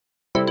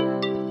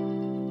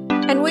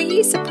And were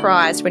you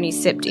surprised when you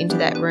stepped into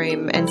that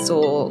room and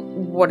saw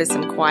what is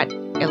some quite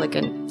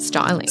elegant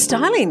styling?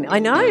 Styling, I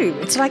know.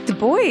 It's like The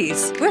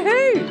Boys.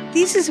 Woohoo!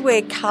 This is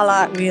where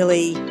colour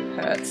really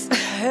Hurts.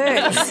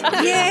 hurts.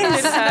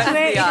 Yes,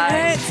 It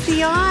hurts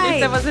the eye. If If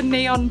there was a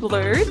neon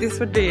blue, this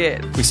would be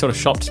it. We sort of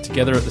shopped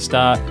together at the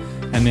start,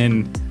 and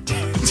then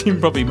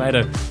Tim probably made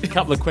a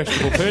couple of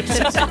questionable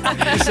purchases.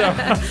 So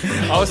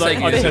I was like,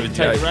 I just had to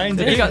take the reins.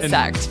 He got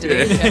sacked. you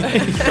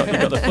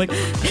got the flick.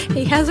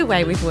 He has a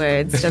way with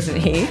words, doesn't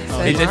he?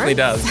 He definitely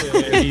does.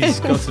 He's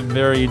got some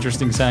very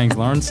interesting sayings,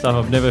 Lauren, stuff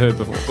I've never heard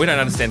before. We don't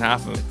understand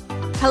half of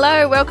it.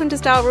 Hello, welcome to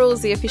Style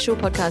Rules, the official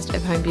podcast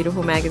of Home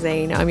Beautiful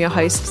magazine. I'm your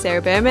host,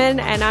 Sarah Berman,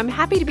 and I'm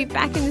happy to be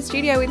back in the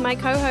studio with my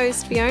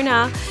co-host,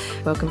 Fiona.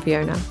 Welcome,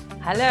 Fiona.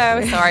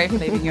 Hello. Sorry for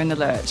leaving you in the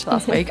lurch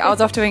last week. I was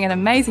off doing an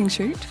amazing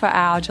shoot for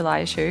our July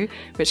issue,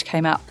 which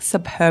came out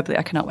superbly.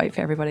 I cannot wait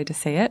for everybody to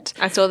see it.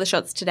 I saw the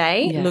shots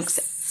today. Yes. Looks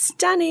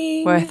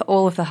stunning. Worth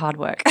all of the hard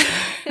work.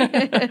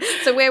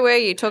 So where were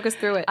you? Talk us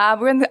through it.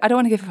 We're in I don't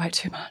want to give away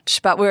too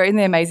much, but we're in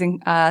the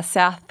amazing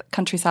south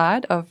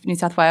countryside of New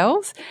South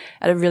Wales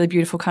at a really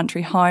beautiful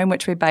country home,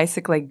 which we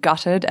basically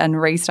gutted and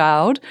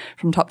restyled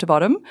from top to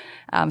bottom.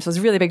 So it was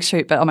a really big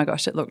shoot, but oh my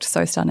gosh, it looked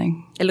so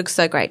stunning. It looks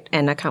so great,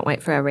 and I can't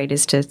wait for our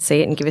readers to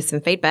see it and give us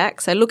some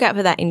feedback. So look out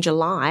for that in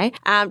July.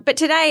 But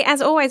today,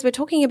 as always, we're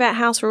talking about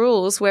House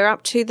Rules. We're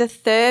up to the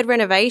third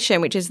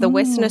renovation, which is the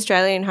Western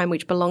Australian home,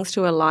 which belongs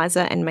to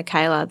Eliza and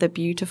Michaela, the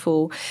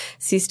beautiful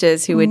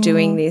sisters who are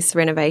doing this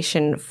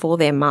renovation for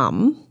their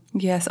mum.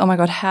 Yes. Oh my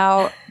God.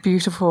 How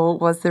beautiful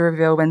was the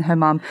reveal when her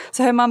mum,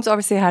 so her mum's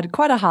obviously had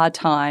quite a hard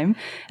time.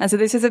 And so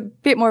this is a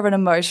bit more of an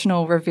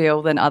emotional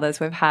reveal than others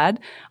we've had.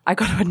 I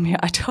got to admit,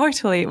 I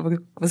totally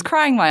was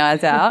crying my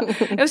eyes out.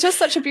 It was just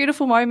such a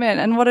beautiful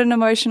moment, and what an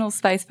emotional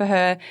space for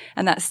her,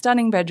 and that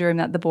stunning bedroom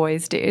that the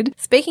boys did.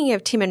 Speaking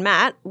of Tim and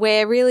Matt,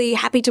 we're really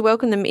happy to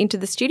welcome them into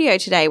the studio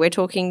today. We're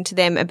talking to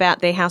them about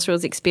their House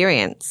Rules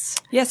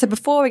experience. Yeah. So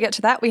before we get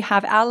to that, we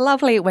have our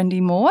lovely Wendy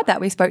Moore that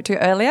we spoke to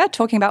earlier,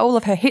 talking about all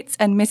of her hits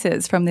and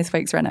misses from this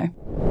week's reno.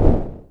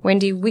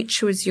 Wendy,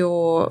 which was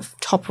your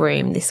top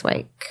room this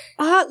week?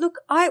 Look,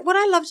 what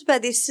I loved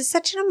about this is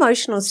such an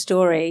emotional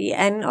story,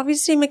 and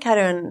obviously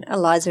Michaela and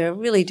Eliza are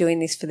really doing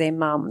this for their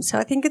mum. So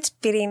I think it's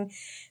fitting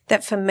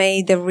that for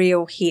me the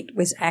real hit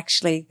was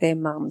actually their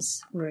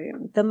mum's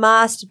room, the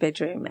master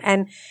bedroom.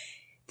 And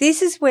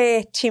this is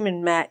where Tim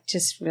and Matt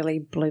just really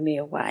blew me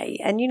away.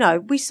 And, you know,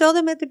 we saw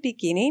them at the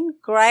beginning,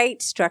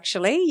 great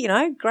structurally, you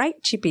know,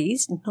 great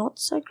chippies, not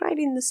so great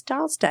in the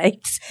style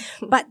stakes.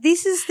 But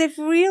this is,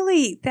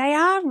 they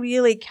are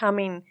really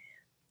coming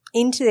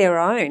into their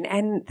own.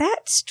 And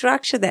that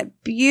structure,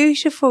 that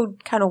beautiful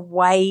kind of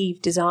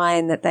wave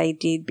design that they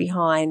did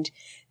behind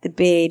the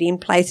bed in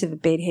place of a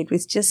bed head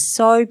was just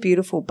so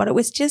beautiful, but it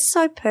was just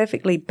so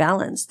perfectly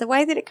balanced. The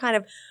way that it kind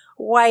of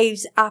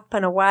waves up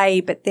and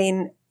away, but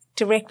then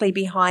directly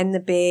behind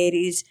the bed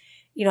is,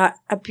 you know,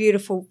 a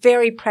beautiful,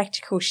 very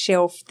practical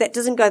shelf that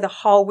doesn't go the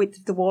whole width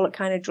of the wall. It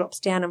kind of drops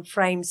down and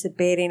frames the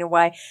bed in a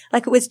way.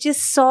 Like, it was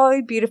just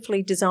so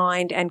beautifully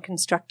designed and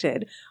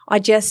constructed. I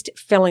just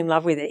fell in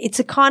love with it. It's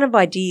a kind of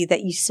idea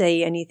that you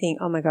see and you think,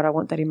 oh my God, I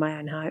want that in my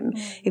own home.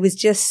 It was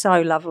just so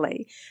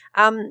lovely.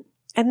 And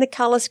the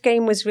colour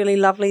scheme was really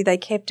lovely. They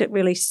kept it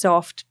really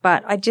soft,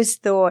 but I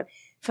just thought,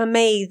 for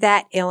me,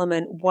 that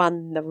element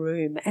won the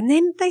room. And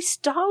then they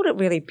styled it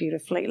really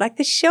beautifully. Like,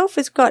 the shelf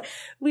has got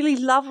really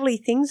lovely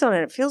things on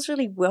it. It feels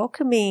really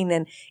welcoming,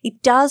 and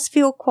it does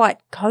feel quite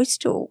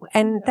coastal.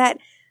 And that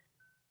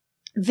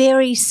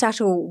very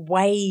subtle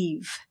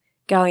wave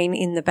going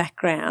in the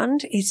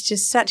background is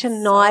just such a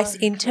nice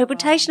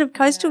interpretation of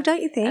coastal,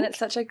 don't you think? And it's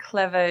such a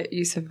clever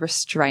use of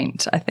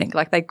restraint, I think.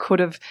 Like, they could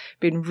have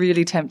been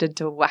really tempted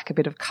to whack a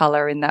bit of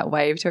colour in that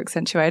wave to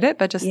accentuate it,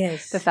 but just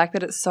the fact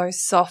that it's so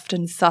soft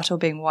and subtle,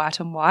 being white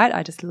on white,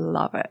 I just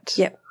love it.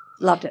 Yep,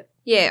 loved it.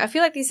 Yeah, I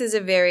feel like this is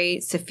a very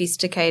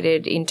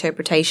sophisticated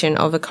interpretation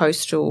of a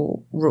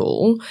coastal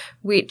rule,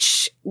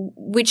 which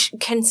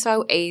can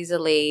so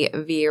easily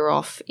veer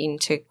off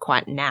into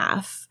quite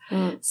naff.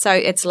 So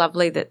it's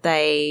lovely that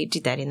they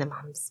did that in the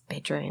mum's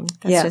bedroom.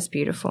 That's just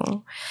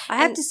beautiful. I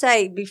have to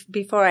say,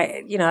 before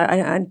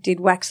I did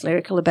wax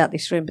lyrical about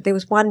this room, but there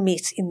was one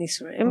miss in this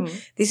room.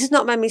 This is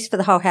not my miss for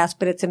the whole house,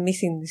 but it's a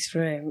miss in this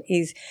room,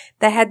 is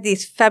they had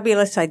this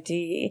fabulous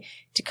idea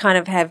to kind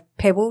of have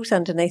pebbles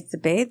underneath the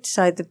bed.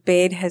 So the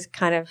bed has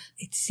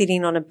it's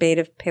sitting on a bed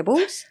of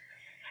pebbles.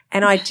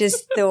 And I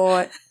just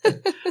thought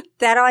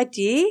that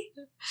idea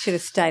should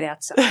have stayed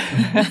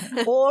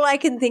outside. All I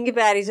can think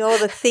about is all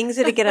the things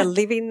that are going to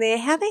live in there.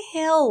 How the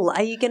hell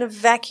are you going to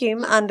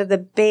vacuum under the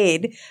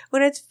bed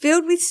when it's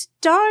filled with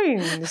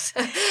stones?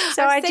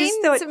 So I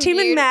just thought Tim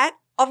and Matt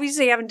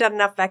obviously haven't done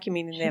enough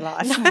vacuuming in their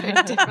life. No,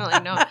 definitely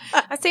not.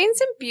 I've seen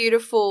some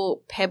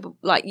beautiful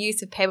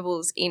use of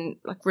pebbles in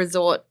like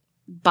resort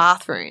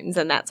bathrooms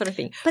and that sort of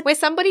thing, but where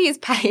somebody is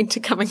paid to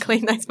come and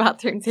clean those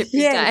bathrooms every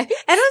day.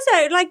 And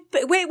also, like,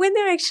 when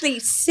they're actually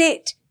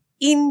set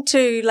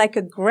into like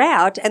a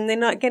grout and they're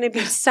not going to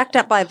be sucked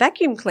up by a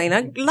vacuum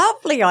cleaner.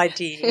 Lovely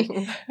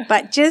idea.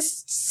 But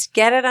just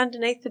scattered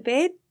underneath the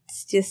bed,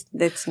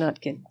 that's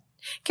not good.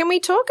 Can we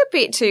talk a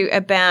bit too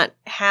about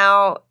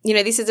how,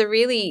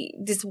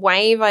 this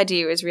wave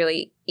idea is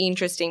really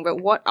interesting, but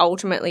what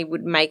ultimately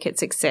would make it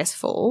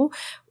successful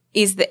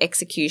is the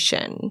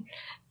execution.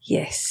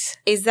 Yes.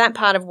 Is that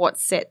part of what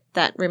set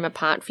that room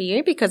apart for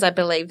you? Because I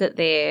believe that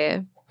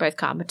they're both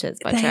carpenters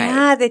by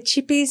trade. They're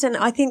chippies, and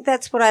I think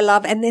that's what I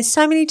love. And there's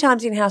so many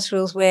times in House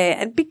Rules where,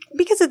 and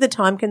because of the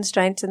time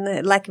constraints and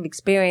the lack of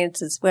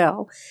experience as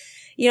well,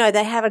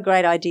 they have a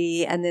great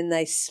idea and then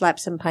they slap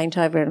some paint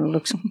over it and it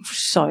looks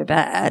so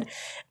bad.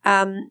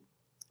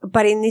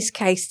 But in this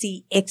case,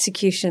 the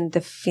execution,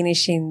 the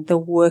finishing, the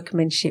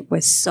workmanship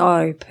was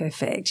so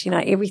perfect.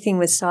 Everything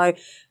was so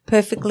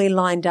perfectly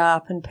lined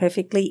up and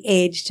perfectly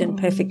edged and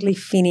perfectly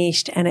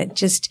finished. And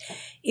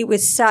it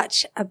was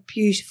such a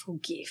beautiful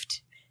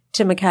gift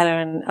to Michaela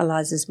and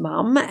Eliza's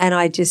mum. And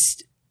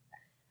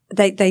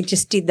they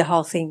just did the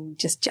whole thing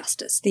just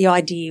justice. The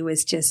idea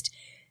was just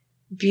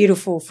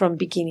beautiful from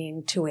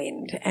beginning to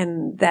end,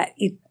 and that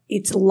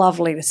it's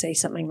lovely to see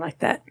something like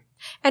that.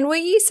 And were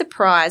you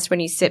surprised when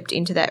you stepped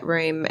into that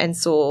room and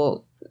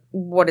saw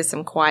what is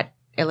some quite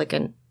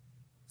elegant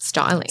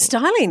styling?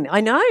 Styling, I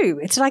know.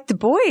 It's like The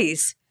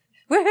Boys.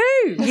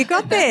 Woohoo, you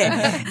got there.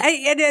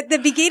 And at the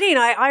beginning,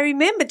 I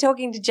remember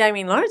talking to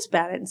Jamie and Lawrence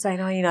about it and saying,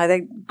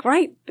 they're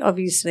great,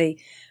 obviously,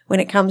 when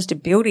it comes to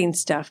building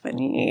stuff, but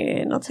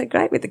not so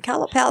great with the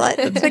colour palette,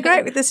 not so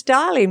great with the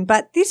styling.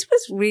 But this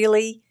was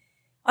really,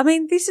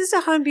 this is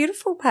a Home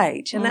Beautiful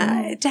page.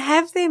 And to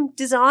have them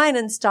design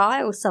and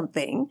style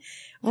something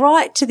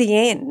right to the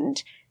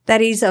end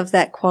that is of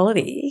that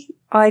quality,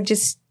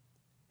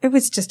 it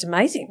was just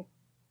amazing.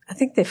 I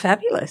think they're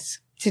fabulous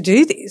to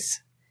do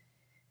this.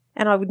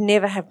 And I would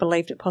never have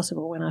believed it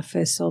possible when I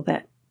first saw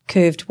that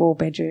curved wall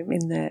bedroom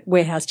in the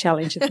warehouse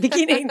challenge at the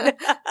beginning.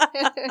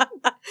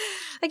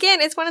 Again,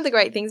 it's one of the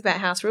great things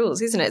about House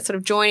Rules, isn't it? Sort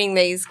of joining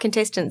these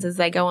contestants as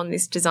they go on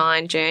this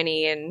design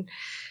journey and,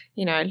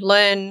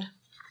 learn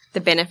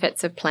the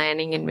benefits of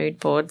planning and mood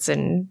boards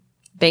and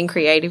being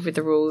creative with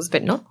the rules,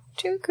 but not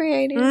too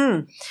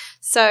creative.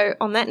 So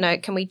on that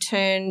note, can we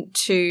turn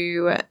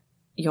to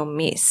your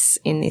miss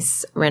in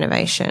this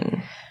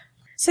renovation?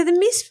 So the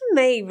miss for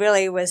me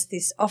really was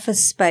this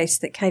office space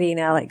that Katie and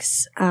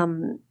Alex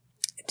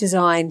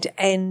designed.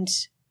 And,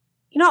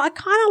 I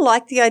kind of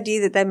like the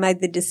idea that they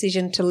made the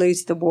decision to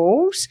lose the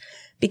walls,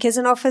 because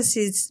an office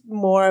is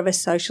more of a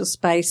social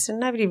space and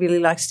nobody really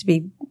likes to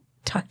be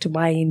tucked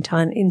away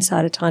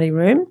inside a tiny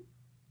room.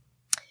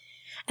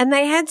 And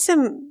they had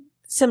some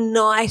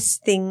nice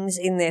things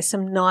in there,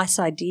 some nice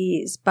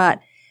ideas, but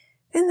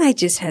then they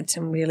just had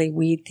some really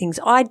weird things.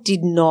 I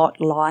did not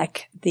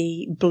like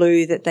the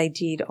blue that they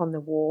did on the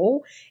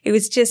wall. It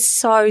was just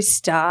so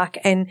stark,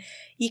 and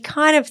you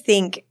kind of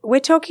think,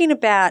 we're talking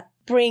about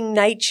bring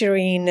nature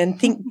in and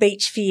think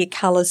beach for your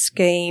colour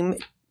scheme.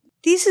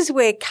 This is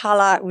where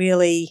colour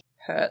really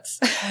hurts.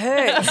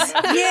 Yes,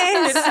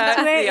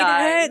 it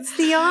hurts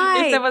the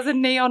eye. If there was a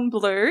neon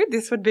blue,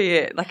 this would be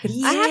it. I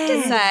have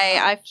to say,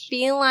 I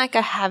feel like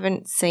I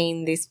haven't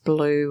seen this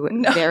blue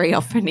very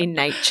often in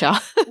nature.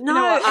 No,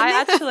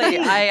 I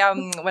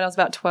when I was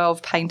about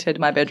 12, painted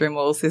my bedroom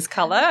walls this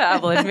colour, I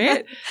will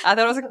admit. I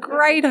thought it was a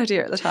great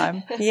idea at the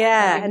time.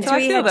 Yeah. And so I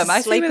feel them.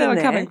 I see where they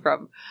were coming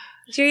from.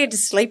 You had to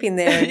sleep in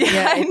there. And,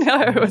 I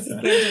know.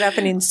 You ended up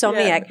an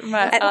insomniac. Yeah,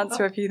 might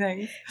answer a few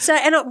things. So,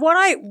 and what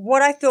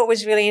I thought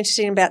was really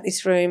interesting about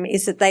this room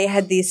is that they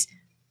had this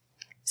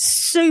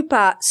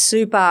super,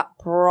 super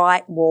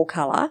bright wall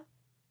colour,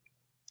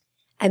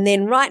 and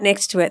then right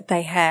next to it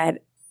they had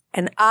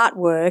an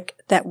artwork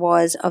that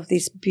was of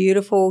this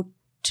beautiful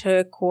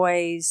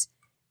turquoise,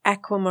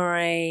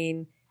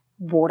 aquamarine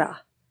water.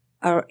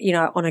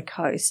 On a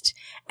coast.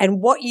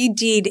 And what you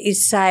did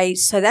is say,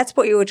 so that's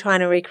what you were trying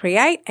to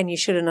recreate, and you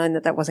should have known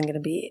that wasn't going to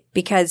be it,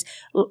 because,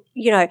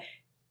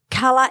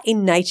 colour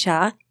in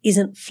nature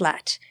isn't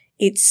flat.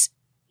 It's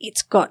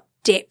got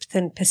depth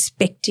and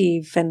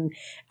perspective and,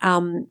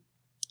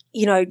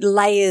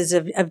 layers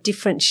of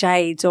different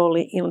shades all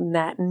in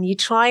that. And you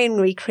try and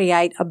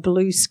recreate a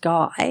blue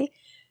sky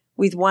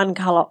with one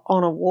colour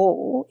on a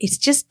wall. It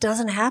just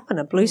doesn't happen.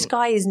 A blue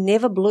sky is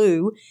never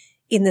blue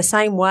in the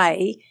same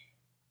way.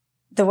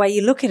 The way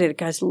you look at it, it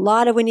goes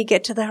lighter when you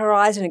get to the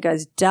horizon, it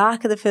goes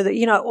darker the further,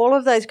 all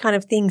of those kind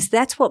of things.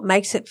 That's what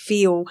makes it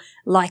feel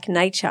like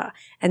nature.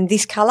 And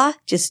this colour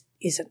just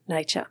isn't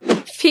nature.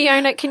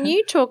 Fiona, can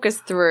you talk us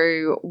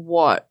through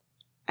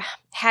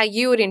how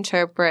you would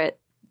interpret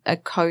a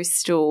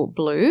coastal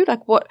blue?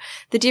 Like what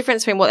the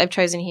difference between what they've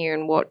chosen here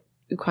and what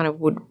you kind of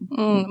would be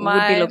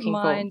looking for?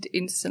 My mind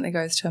instantly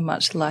goes to a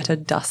much lighter,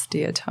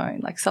 dustier tone,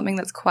 like something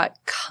that's quite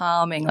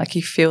calming, like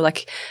you feel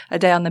like a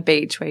day on the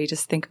beach where you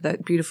just think of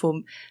that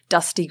beautiful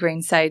dusty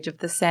green sage of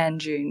the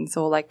sand dunes,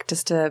 or like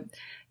just a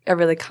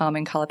really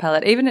calming colour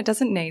palette. Even it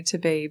doesn't need to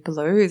be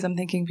blues. I'm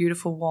thinking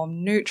beautiful,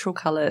 warm, neutral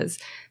colours,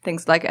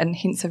 things like and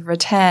hints of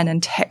rattan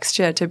and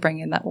texture to bring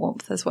in that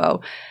warmth as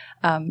well.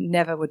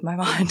 Never would my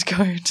mind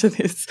go to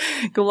this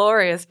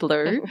glorious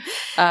blue.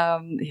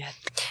 And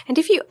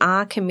if you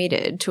are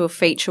committed to a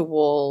feature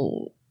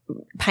wall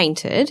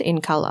painted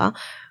in colour,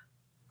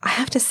 I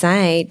have to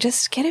say,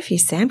 just get a few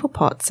sample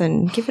pots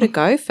and give it a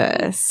go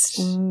first.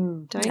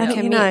 Don't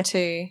commit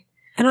to...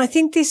 And I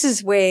think this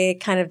is where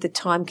kind of the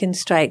time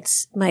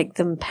constraints make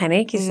them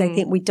panic, is they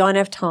think we don't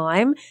have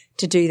time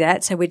to do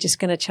that, so we're just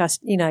going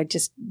to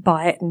just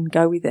buy it and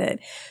go with it.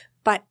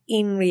 But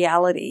in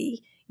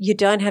reality, you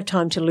don't have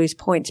time to lose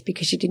points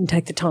because you didn't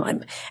take the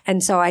time.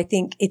 And so I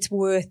think it's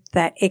worth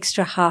that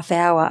extra half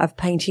hour of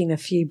painting a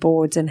few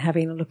boards and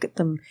having a look at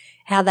them,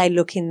 how they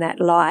look in that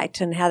light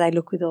and how they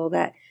look with all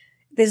that.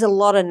 There's a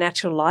lot of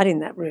natural light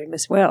in that room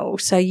as well.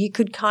 So you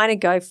could kind of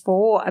go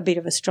for a bit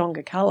of a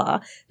stronger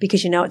colour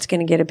because you know it's going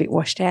to get a bit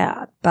washed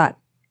out. But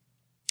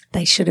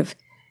they should have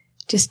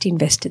just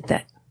invested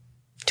that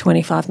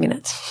 25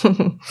 minutes.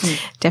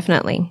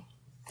 Definitely.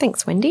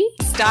 Thanks, Wendy.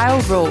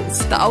 Style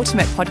Rules, the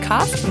ultimate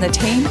podcast from the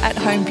team at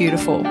Home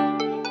Beautiful.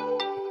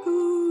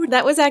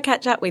 That was our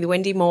catch up with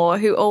Wendy Moore,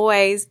 who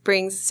always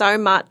brings so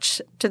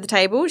much to the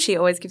table. She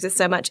always gives us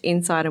so much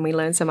insight and we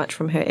learn so much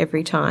from her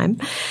every time.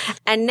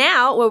 And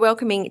now we're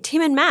welcoming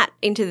Tim and Matt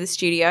into the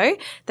studio.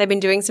 They've been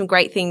doing some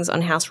great things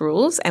on House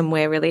Rules and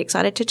we're really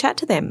excited to chat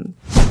to them.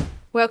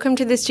 Welcome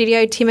to the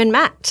studio, Tim and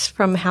Matt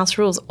from House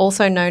Rules,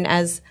 also known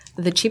as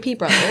the Chippy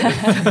Brothers.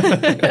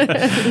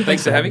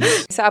 Thanks for having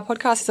us. So our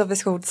podcast is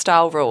obviously called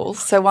Style Rules.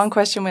 So one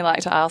question we like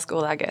to ask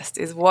all our guests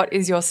is, what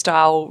is your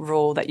style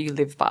rule that you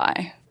live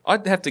by?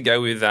 I'd have to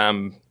go with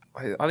I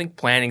think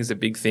planning is a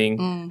big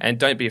thing, and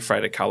don't be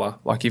afraid of colour.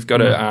 Like you've got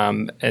to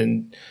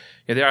and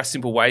there are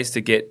simple ways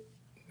to get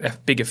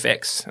big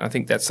effects. I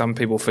think that some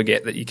people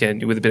forget that you can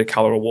with a bit of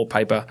colour or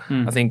wallpaper.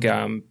 I think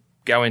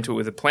go into it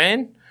with a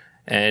plan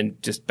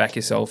and just back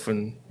yourself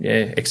and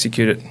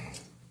execute it.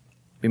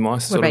 Be my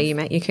What about you,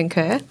 Matt? You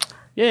concur?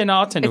 Yeah,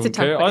 no, I tend to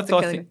concur.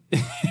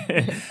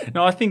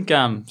 I think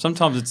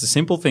sometimes it's the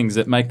simple things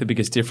that make the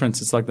biggest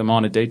difference. It's like the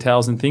minor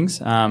details and things.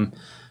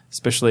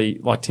 Especially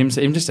like Tim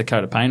said, even just a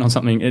coat of paint on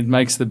something, it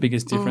makes the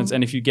biggest difference.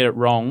 And if you get it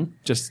wrong,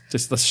 just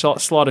the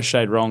slightest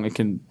shade wrong, it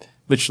can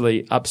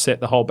literally upset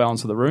the whole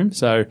balance of the room.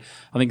 So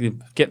I think you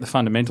get the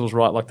fundamentals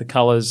right, like the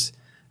colours,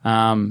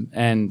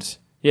 and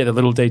the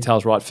little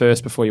details right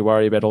first before you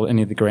worry about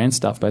any of the grand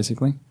stuff,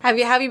 basically. Have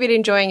you been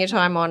enjoying your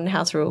time on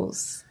House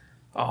Rules?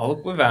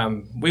 Oh, look,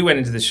 we went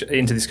into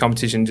this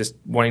competition just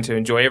wanting to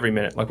enjoy every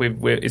minute. Like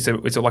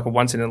it's like a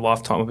once in a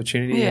lifetime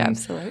opportunity. Yeah,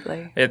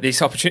 absolutely.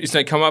 These opportunities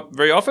don't come up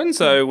very often,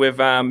 so we've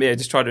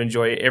just tried to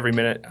enjoy every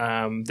minute.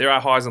 There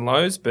are highs and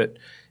lows, but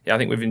I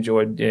think we've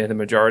enjoyed the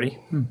majority.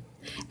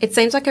 It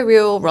seems like a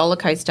real roller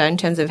coaster in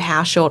terms of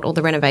how short all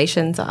the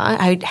renovations are.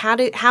 How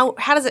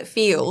does it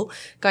feel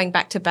going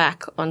back to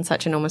back on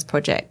such enormous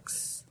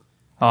projects?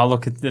 Oh,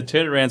 look, the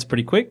turnaround's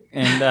pretty quick,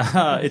 and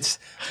I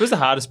suppose the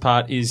hardest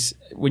part is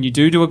when you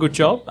do a good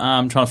job,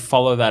 trying to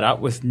follow that up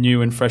with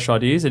new and fresh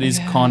ideas. It is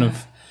kind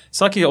of, it's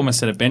like you almost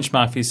set a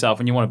benchmark for yourself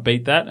and you want to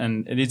beat that,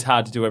 and it is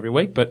hard to do every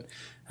week, but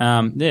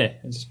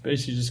it's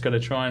basically just got to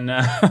try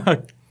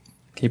and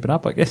keep it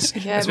up, I guess.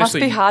 Yeah, it must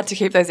be hard to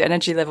keep those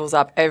energy levels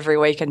up every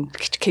week and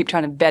keep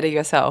trying to better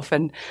yourself,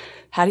 and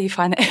how do you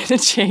find the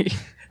energy?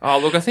 Oh,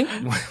 look, I think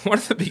one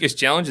of the biggest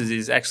challenges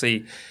is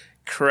actually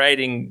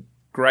creating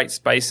great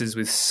spaces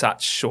with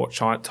such short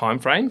time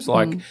frames.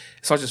 Like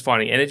it's not just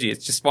finding energy;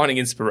 it's just finding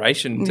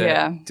inspiration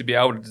to be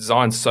able to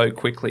design so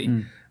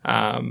quickly.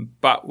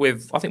 But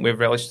I think we've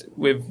relished,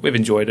 we've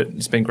enjoyed it.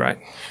 It's been great.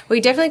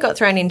 We definitely got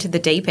thrown into the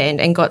deep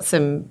end and got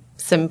some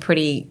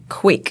pretty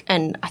quick,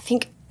 and I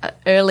think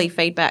early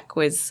feedback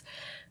was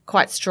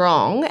quite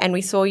strong. And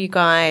we saw you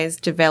guys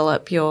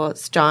develop your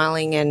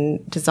styling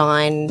and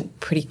design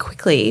pretty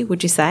quickly.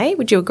 Would you say?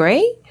 Would you agree?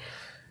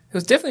 It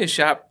was definitely a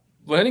sharp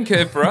learning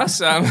curve for us,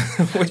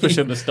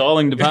 especially in the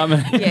styling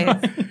department.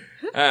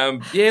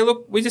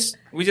 Look, we just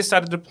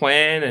started to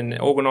plan and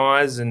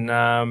organise, and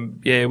I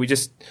think it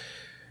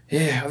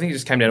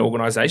just came down to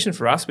organisation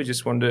for us. We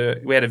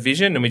had a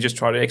vision, and we just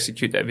tried to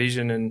execute that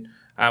vision,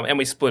 and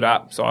we split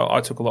up. So I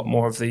took a lot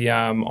more of the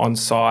on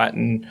site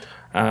and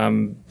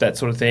that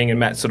sort of thing, and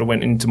Matt sort of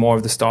went into more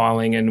of the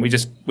styling, and we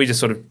just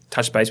sort of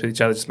touched base with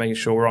each other, just making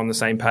sure we're on the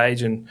same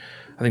page. And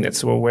I think that's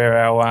sort of where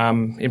our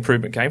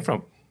improvement came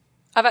from.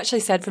 I've actually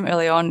said from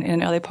early on in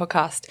an earlier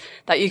podcast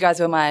that you guys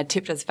were my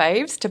tipped as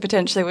faves to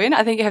potentially win.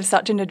 I think you have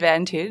such an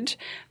advantage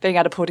being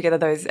able to pull together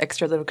those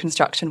extra little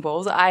construction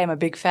walls. I am a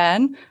big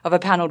fan of a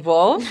panelled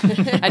wall,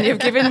 and you've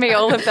given me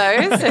all of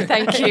those, so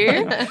thank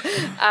you.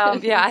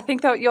 I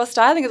think that your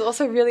styling is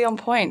also really on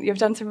point. You've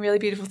done some really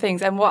beautiful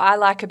things, and what I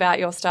like about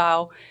your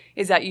style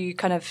is that you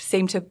kind of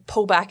seem to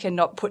pull back and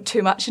not put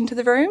too much into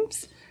the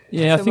rooms.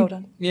 Yeah, so well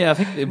done. I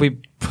think we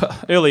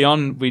early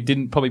on we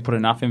didn't probably put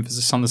enough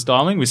emphasis on the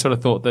styling. We sort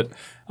of thought that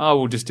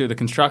we'll just do the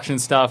construction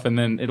stuff and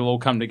then it'll all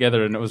come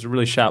together, and it was a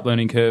really sharp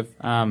learning curve.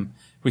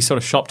 We sort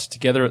of shopped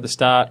together at the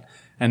start,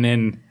 and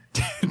then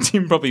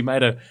Tim probably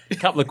made a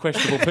couple of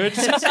questionable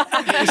purchases.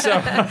 So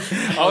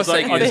I was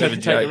like, I just had to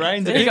take the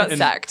reins. He got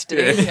sacked,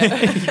 did he? Yeah.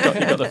 he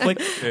got the flick.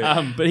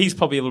 But he's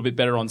probably a little bit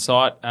better on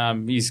site.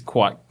 He's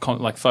quite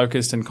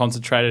focused and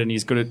concentrated, and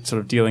he's good at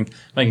sort of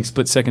making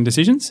split-second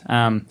decisions.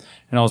 And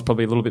I was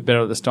probably a little bit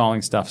better at the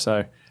styling stuff.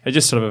 So it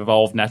just sort of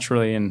evolved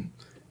naturally, and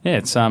yeah,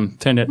 it's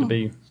turned out to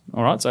be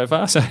all right so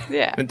far. So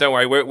yeah, and don't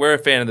worry, we're a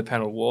fan of the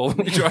panel wall.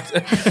 We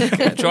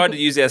try to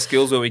use our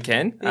skills where we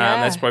can.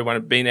 That's probably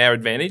been our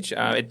advantage.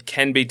 It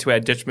can be to our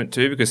detriment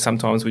too, because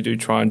sometimes we do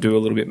try and do a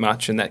little bit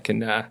much, and that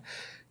can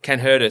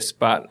hurt us.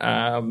 But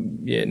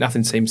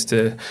nothing seems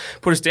to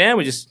put us down.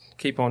 We just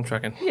keep on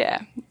trucking.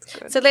 Yeah.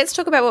 So let's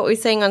talk about what we're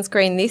seeing on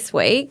screen this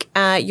week.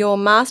 Your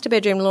master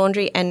bedroom,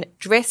 laundry, and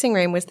dressing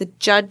room was the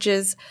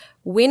judges'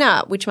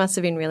 winner, which must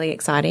have been really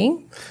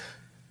exciting.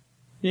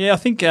 Yeah, I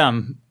think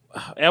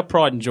our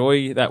pride and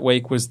joy that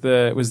week was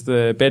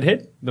the bed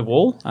head, the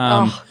wall.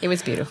 It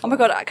was beautiful. Oh my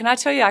God, can I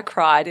tell you I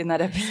cried in that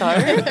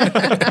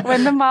episode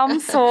when the mum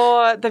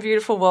saw the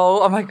beautiful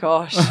wall. Oh my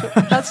gosh,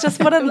 that's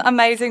just what an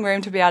amazing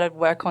room to be able to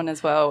work on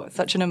as well. It's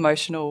such an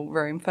emotional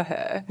room for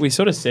her. We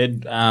sort of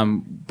said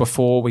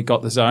before we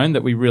got the zone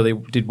that we really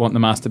did want the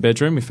master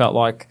bedroom. We felt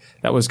like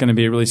that was going to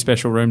be a really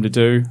special room to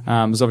do.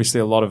 There's obviously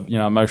a lot of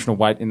emotional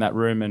weight in that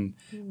room, and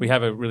we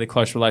have a really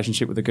close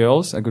relationship with the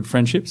girls, a good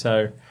friendship.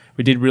 So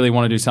we did really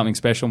want to do something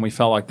special, and we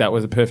felt like that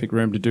was a perfect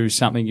room to do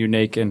something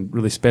unique and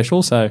really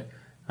special. So,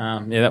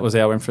 that was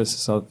our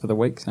emphasis for the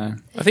week. So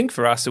I think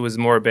for us it was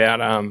more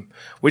about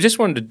we just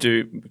wanted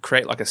to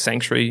create like a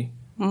sanctuary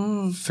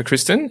for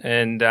Kristen,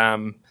 and I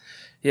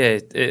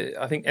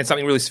think and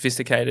something really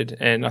sophisticated,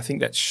 and I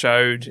think that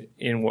showed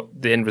in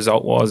what the end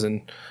result was,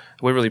 and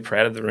we're really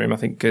proud of the room. I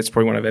think it's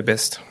probably one of our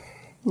best.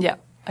 Yeah.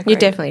 You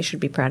definitely should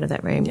be proud of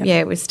that room. Yep. Yeah,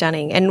 it was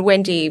stunning. And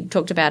Wendy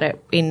talked about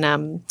it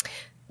in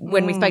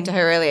when we spoke to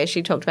her earlier,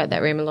 she talked about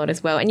that room a lot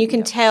as well. And you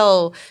can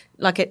tell,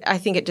 I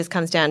think it just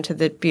comes down to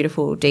the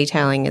beautiful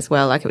detailing as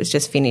well. Like, it was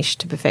just finished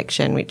to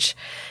perfection, which,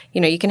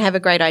 you can have a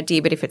great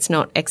idea, but if it's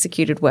not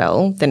executed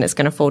well, then it's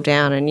going to fall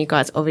down. And you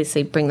guys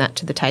obviously bring that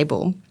to the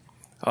table.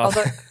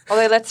 Although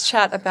let's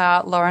chat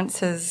about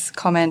Lawrence's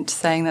comment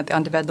saying that the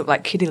underbed looked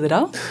like kitty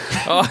litter.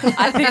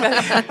 I think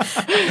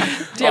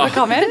that. Do you have a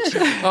comment?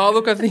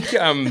 Look, I think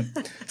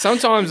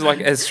sometimes,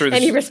 through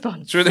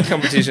the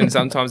competition,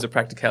 sometimes the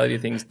practicality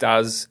of things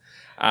does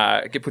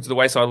get put to the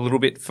wayside a little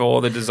bit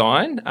for the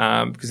design,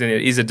 because then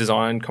it is a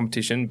design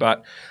competition.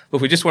 But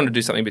look, we just wanted to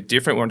do something a bit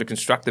different. We wanted to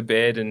construct the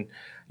bed, and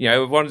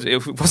it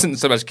wasn't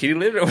so much kitty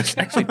litter; it was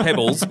actually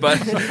pebbles. But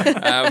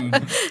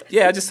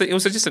it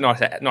was just a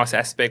nice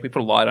aspect. We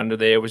put a light under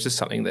there. It was just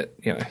something that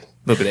a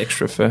little bit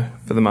extra for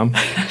the mum.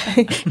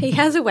 He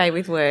has a way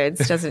with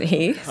words, doesn't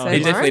he? So, he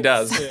definitely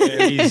does.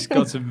 Yeah, he's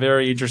got some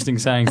very interesting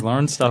sayings,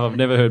 Lawrence, stuff I've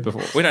never heard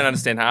before. We don't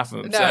understand half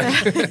of them. No,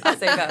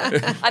 us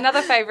either.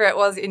 Another favourite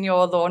was in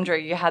your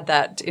laundry. You had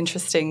that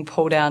interesting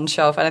pull-down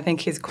shelf, and I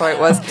think his quote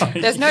was,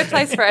 "There's no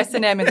place for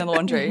S&M in the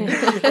laundry." Look,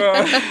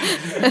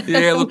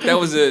 that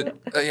was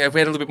if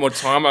we had a little bit more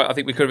time, I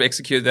think we could have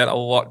executed that a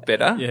lot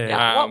better.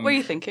 Yeah. What were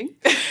you thinking?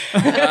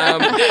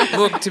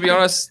 Look, to be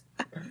honest,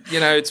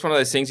 it's one of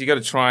those things you got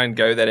to try and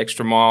go that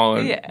extra mile,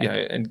 and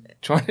and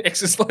try and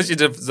exercise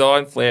your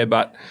design flair.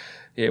 But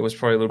it was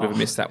probably a little bit of a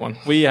miss, that one.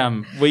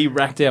 We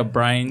racked our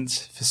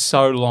brains for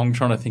so long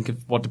trying to think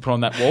of what to put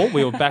on that wall.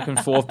 We were back and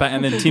forth,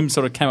 and then Tim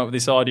sort of came up with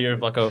this idea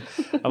of like a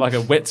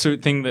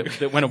wetsuit thing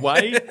that went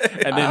away,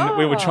 and then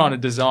we were trying to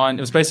design.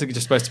 It was basically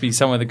just supposed to be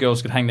somewhere the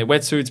girls could hang their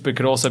wetsuits, but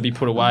could also be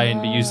put away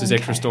and be used as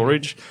extra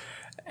storage.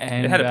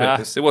 And it had a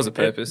purpose. There was a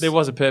purpose. There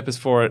was a purpose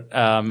for it,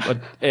 and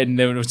then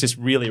it was just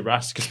really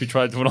rushed because we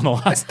tried to do it on the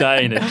last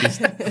day, and it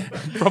just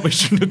probably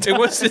shouldn't have done.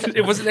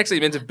 It wasn't actually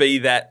meant to be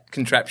that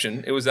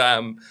contraption. It was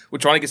we're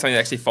trying to get something that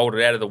actually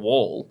folded out of the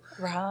wall.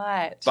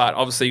 Right. But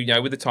obviously,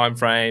 with the time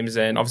frames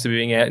and obviously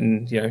being out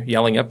and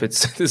yelling up,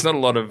 there's not a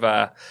lot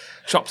of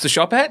shops to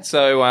shop at.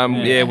 So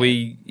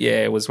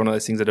it was one of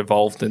those things that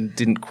evolved and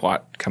didn't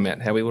quite come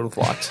out how we would have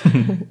liked.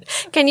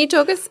 Can you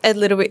talk us a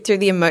little bit through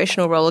the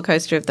emotional roller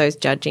coaster of those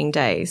judging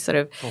days, sort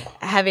of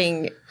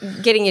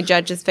getting your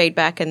judges'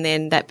 feedback and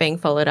then that being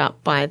followed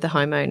up by the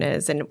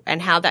homeowners,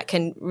 and how that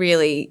can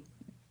really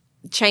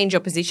change your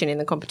position in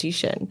the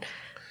competition?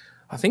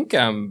 I think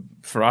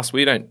for us,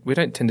 we don't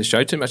tend to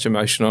show too much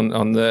emotion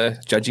on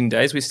the judging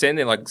days. We stand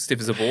there like stiff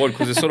as a board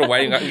because we're sort of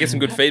waiting to get some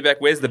good feedback.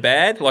 Where's the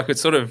bad? Like,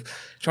 it's sort of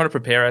trying to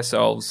prepare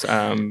ourselves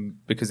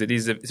because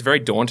it's very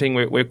daunting.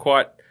 We're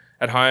quite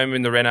at home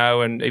in the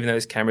reno, and even though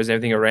there's cameras and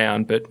everything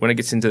around, but when it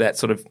gets into that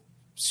sort of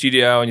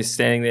studio and you're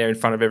standing there in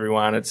front of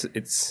everyone, it's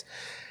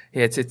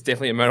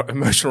definitely an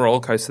emotional roller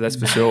coaster, that's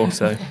for sure.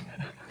 So,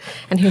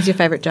 and who's your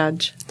favourite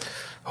judge?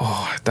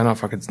 I don't know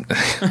if I could.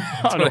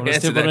 I don't want to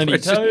step on any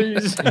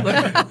toes.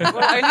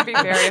 We'll only be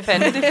very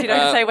offended if you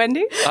don't say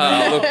Wendy.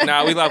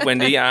 We love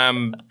Wendy.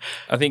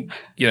 I think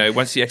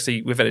once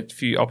we've had a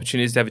few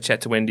opportunities to have a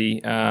chat to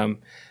Wendy,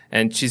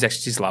 and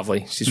she's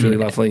lovely. She's really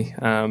lovely.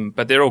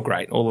 But they're all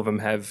great. All of them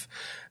have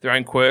their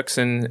own quirks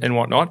and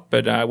whatnot.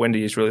 But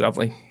Wendy is really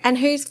lovely. And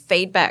whose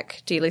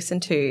feedback do you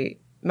listen to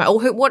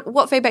or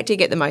what feedback do you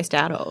get the most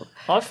out of?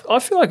 I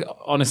feel like,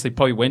 honestly,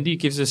 probably Wendy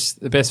gives us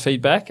the best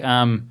feedback.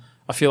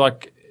 I feel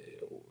like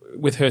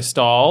with her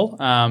style,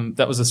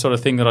 that was the sort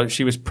of thing that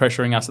she was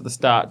pressuring us at the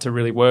start to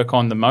really work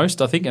on the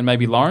most, I think, and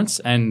maybe Lawrence.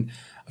 And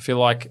I feel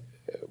like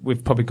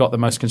we've probably got the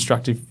most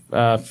constructive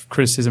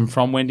criticism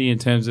from Wendy in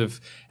terms of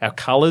our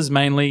colours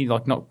mainly,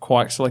 like not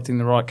quite selecting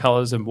the right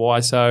colours and why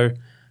so.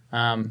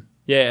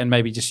 And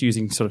maybe just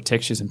using sort of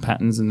textures and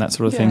patterns and that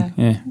sort of thing.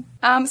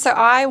 Yeah. So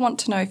I want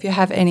to know if you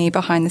have any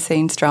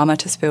behind-the-scenes drama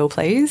to spill,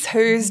 please.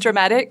 Who's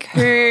dramatic?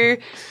 Who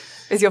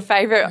is your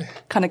favourite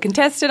kind of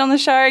contestant on the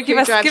show? Give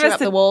us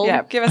the wall.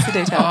 Yeah, give us the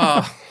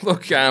detail.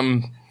 Look,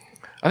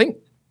 I think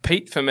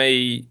Pete for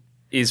me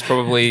is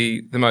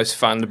probably the most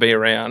fun to be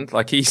around.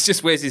 Like he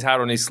just wears his heart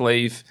on his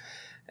sleeve.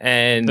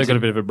 And they've got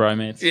a bit of a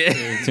bromance. Yeah.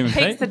 Tim and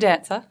Pete's the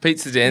dancer.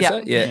 Pete's the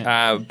dancer,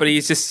 yeah. But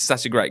he's just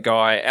such a great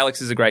guy.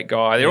 Alex is a great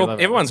guy.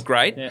 Everyone's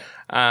great. Yeah.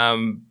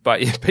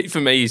 But yeah, Pete for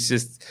me is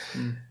just,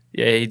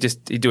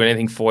 he'd do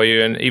anything for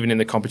you. And even in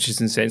the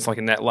competition sense, like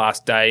in that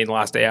last day, in the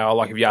last hour,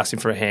 like if you asked him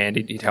for a hand,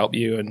 he'd help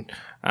you. And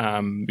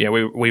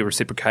we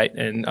reciprocate.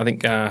 And I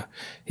think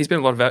he's been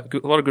a lot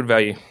of good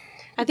value.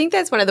 I think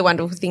that's one of the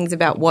wonderful things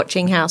about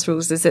watching House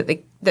Rules is that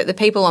the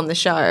people on the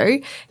show,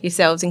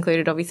 yourselves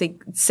included, obviously,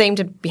 seem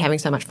to be having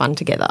so much fun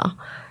together.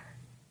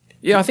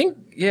 Yeah, I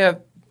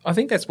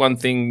think that's one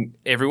thing.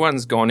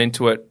 Everyone's gone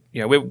into it.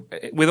 You know,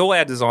 with all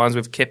our designs,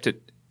 we've kept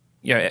it,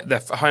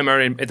 the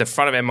homeowner at the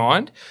front of our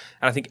mind,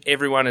 and I think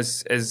everyone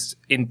has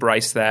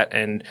embraced that,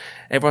 and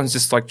everyone's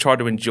just like tried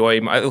to enjoy.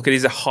 Look, it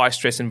is a high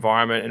stress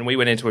environment, and we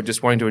went into it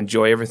just wanting to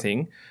enjoy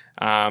everything.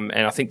 And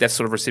I think that's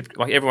sort of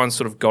like everyone's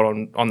sort of got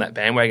on that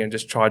bandwagon and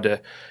just tried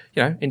to,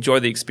 enjoy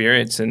the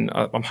experience. And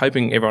I'm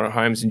hoping everyone at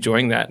home is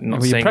enjoying that. And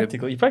not you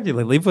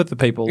practically live with the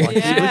people. Like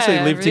you literally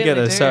live really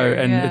together.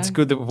 It's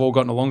good that we've all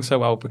gotten along so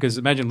well because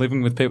imagine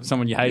living with people,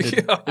 someone you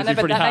hated. I know,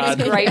 but that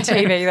makes great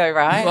TV though,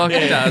 right? Well,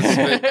 it does.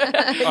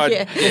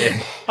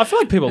 But I feel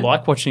like people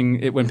like watching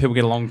it when people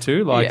get along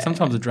too. Like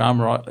sometimes the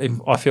drama,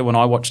 I feel when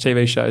I watch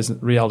TV shows,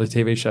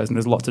 reality TV shows, and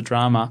there's lots of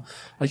drama,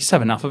 I just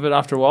have enough of it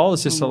after a while.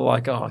 It's just sort of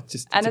like,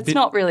 it's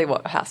not really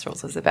what House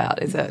Rules is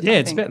about, is it? Yeah,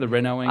 it's about the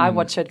renoing. I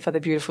watch it for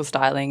the beautiful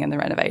styling and the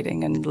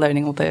renovating and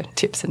learning all the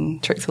tips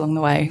and tricks along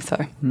the way.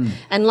 So,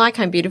 And like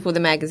Home Beautiful,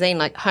 the magazine,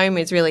 like home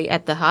is really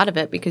at the heart of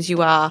it because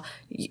you are,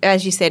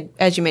 as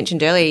you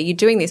mentioned earlier, you're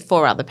doing this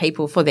for other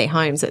people, for their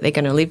homes that they're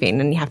going to live in,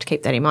 and you have to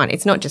keep that in mind.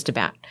 It's not just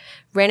about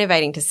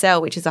renovating to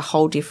sell, which is a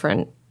whole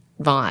different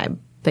vibe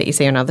that you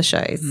see on other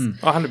shows.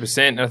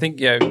 100%. And I think,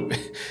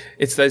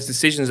 it's those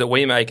decisions that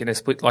we make in a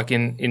split, like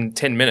in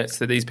 10 minutes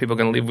that these people are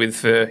going to live with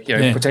for,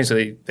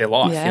 potentially their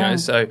life,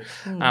 So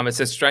it's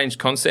a strange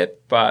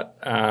concept, but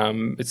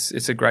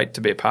it's a great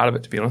to be a part of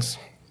it, to be honest.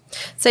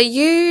 So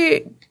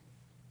you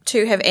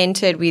two have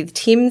entered with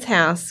Tim's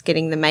house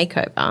getting the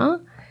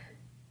makeover.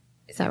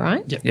 Is that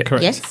right? Yeah,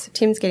 correct. Yes,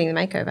 Tim's getting the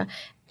makeover.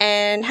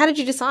 And how did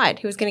you decide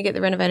who was going to get the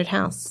renovated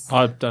house?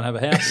 I don't have a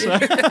house. So. Well,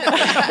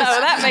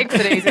 that makes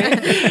it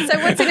easy. So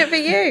what's in it for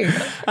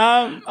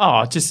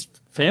you?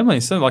 Just family.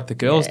 So like the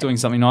girls doing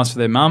something nice for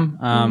their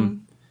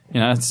mum.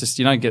 It's just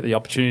you don't get the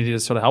opportunity to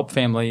sort of help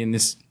family in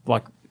this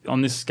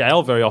on this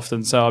scale very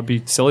often. So I'd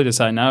be silly to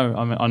say no.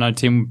 I know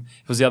Tim.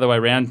 If it was the other way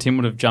around, Tim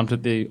would have jumped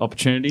at the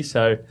opportunity.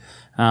 So.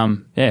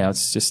 It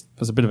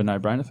was a bit of a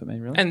no-brainer for me,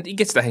 really. And he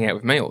gets to hang out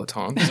with me all the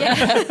time. So.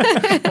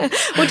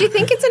 Well, do you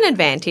think it's an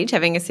advantage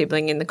having a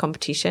sibling in the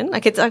competition?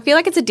 I feel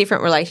like it's a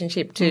different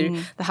relationship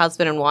to the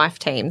husband and wife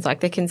teams.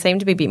 Like there can seem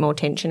to be a bit more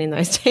tension in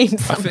those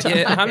teams sometimes.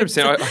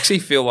 100%. I actually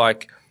feel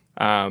like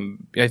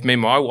if me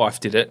and my wife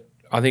did it,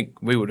 I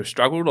think we would have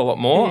struggled a lot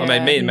more. Yeah. I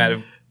mean, me and Matt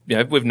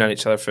have, we've known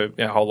each other for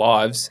our whole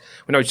lives.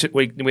 We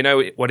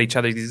know what each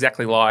other is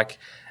exactly like.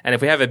 And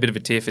if we have a bit of a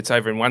tiff, it's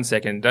over in 1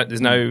 second.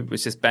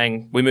 It's just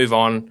bang, we move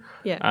on.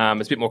 Yeah.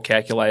 It's a bit more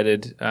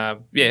calculated.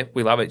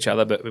 We love each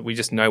other, but we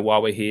just know why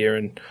we're here.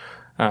 And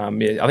I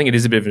think it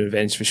is a bit of an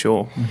advantage for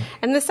sure.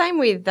 And the same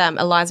with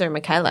Eliza and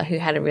Michaela, who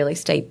had a really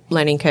steep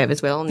learning curve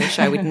as well on the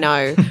show with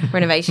no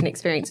renovation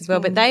experience as well.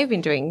 But they've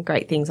been doing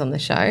great things on the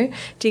show.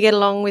 Do you get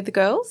along with the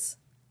girls?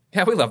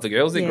 Yeah, we love the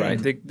girls. They're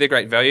great. They're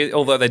great value,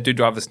 although they do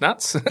drive us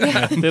nuts.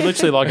 They're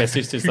literally like our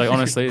sisters.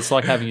 Honestly, it's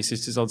like having your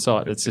sisters on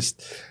site. It's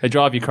just they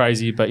drive you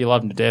crazy, but you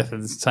love them to death.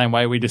 And it's the same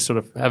way we just sort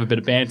of have a bit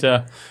of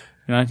banter,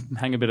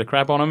 hang a bit of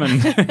crap on them,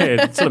 and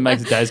it sort of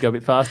makes the days go a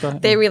bit faster.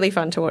 They're really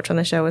fun to watch on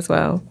the show as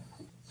well,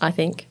 I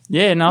think.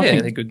 Yeah, no, I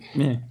think they're good.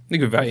 Yeah, they're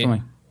good value.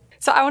 Definitely.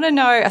 So I want to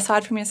know,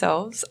 aside from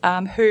yourselves,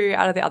 who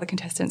out of the other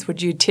contestants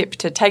would you tip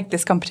to take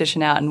this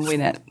competition out and win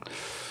it?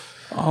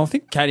 I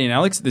think Katie and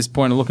Alex at this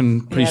point are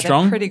looking pretty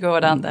strong. They're pretty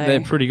good, aren't they?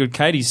 They're pretty good.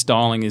 Katie's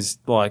styling is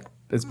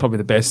it's probably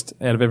the best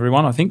out of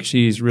everyone. I think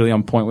she's really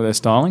on point with her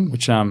styling,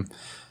 which sort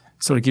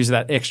of gives you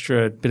that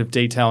extra bit of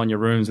detail in your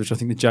rooms, which I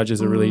think the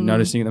judges are really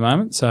noticing at the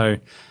moment. So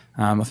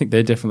I think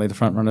they're definitely the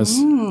front runners,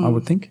 I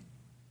would think.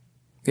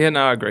 Yeah,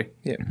 no, I agree.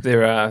 Yeah,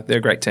 they're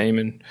a great team,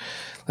 and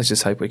let's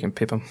just hope we can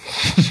pip them.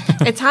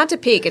 It's hard to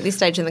pick at this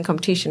stage in the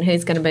competition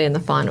who's going to be in the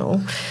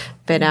final,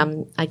 but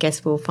I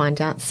guess we'll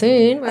find out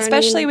soon.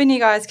 Especially when you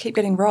guys keep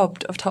getting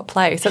robbed of top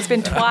place. So it's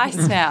been twice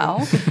now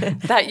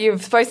that you're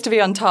supposed to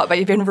be on top, but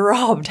you've been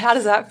robbed. How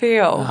does that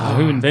feel?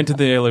 Who invented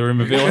the early room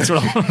reveal? That's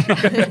what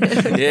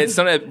Yeah,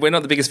 we're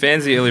not the biggest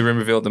fans of the early room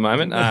reveal at the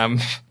moment.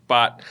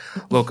 But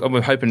look, I'm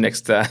hoping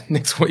next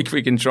week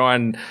we can try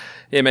and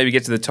maybe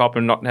get to the top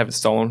and not have it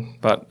stolen.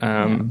 But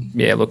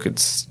look,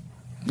 it's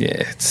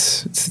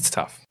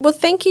tough. Well,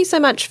 thank you so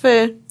much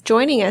for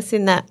joining us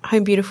in that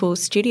Home Beautiful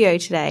studio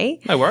today.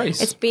 No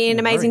worries. It's been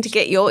amazing to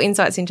get your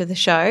insights into the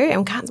show, and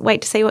we can't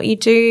wait to see what you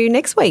do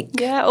next week.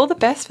 Yeah, all the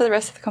best for the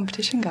rest of the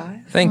competition, guys.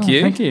 Thank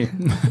you. Thank you.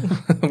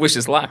 Wish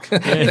us luck.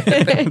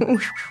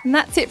 And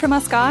that's it from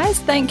us, guys.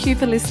 Thank you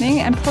for listening,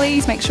 and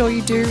please make sure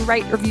you do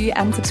rate, review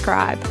and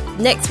subscribe.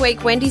 Next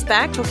week, Wendy's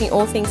back talking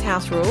all things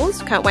house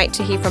rules. Can't wait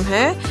to hear from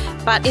her.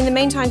 But in the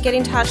meantime, get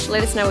in touch.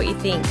 Let us know what you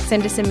think.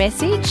 Send us a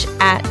message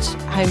at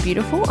Home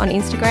Beautiful on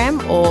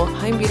Instagram or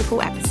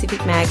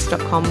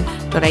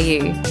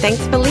homebeautiful@pacificmags.com.au.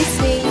 Thanks for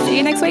listening. See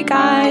you next week,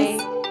 guys.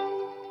 Bye.